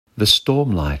The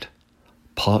Stormlight,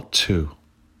 Part 2.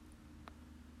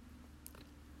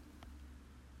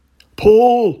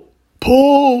 Pull!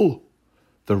 Pull!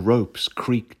 The ropes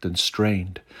creaked and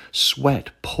strained.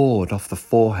 Sweat poured off the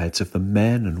foreheads of the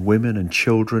men and women and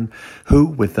children who,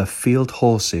 with their field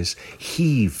horses,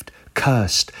 heaved,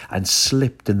 cursed, and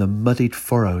slipped in the muddied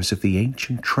furrows of the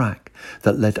ancient track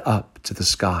that led up to the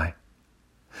sky.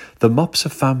 The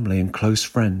Mopsa family and close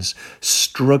friends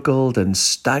struggled and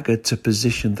staggered to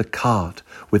position the cart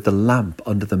with the lamp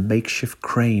under the makeshift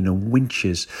crane and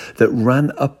winches that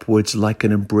ran upwards like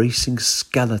an embracing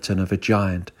skeleton of a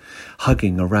giant,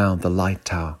 hugging around the light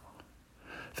tower.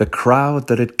 The crowd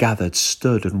that had gathered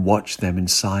stood and watched them in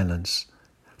silence,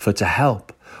 for to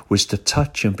help was to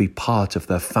touch and be part of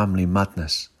their family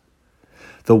madness.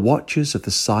 The watchers of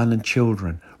the silent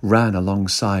children ran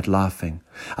alongside laughing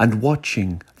and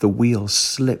watching the wheels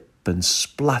slip and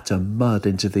splatter mud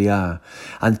into the air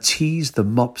and teased the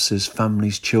Mopsa's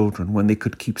family's children when they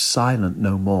could keep silent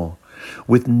no more,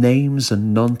 with names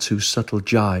and none too subtle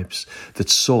jibes that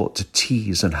sought to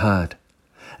tease and hurt.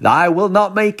 "Thou will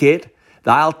not make it.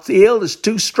 Thy heel is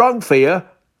too strong for you,"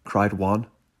 cried one.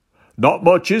 "Not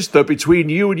much is there between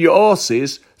you and your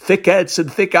horses, thick heads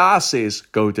and thick arses,"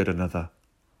 goaded another.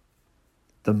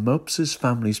 The Mopsa's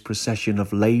family's procession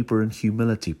of labour and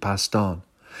humility passed on,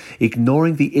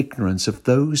 ignoring the ignorance of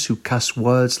those who cast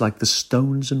words like the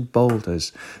stones and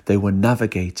boulders they were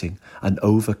navigating and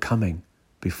overcoming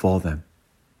before them.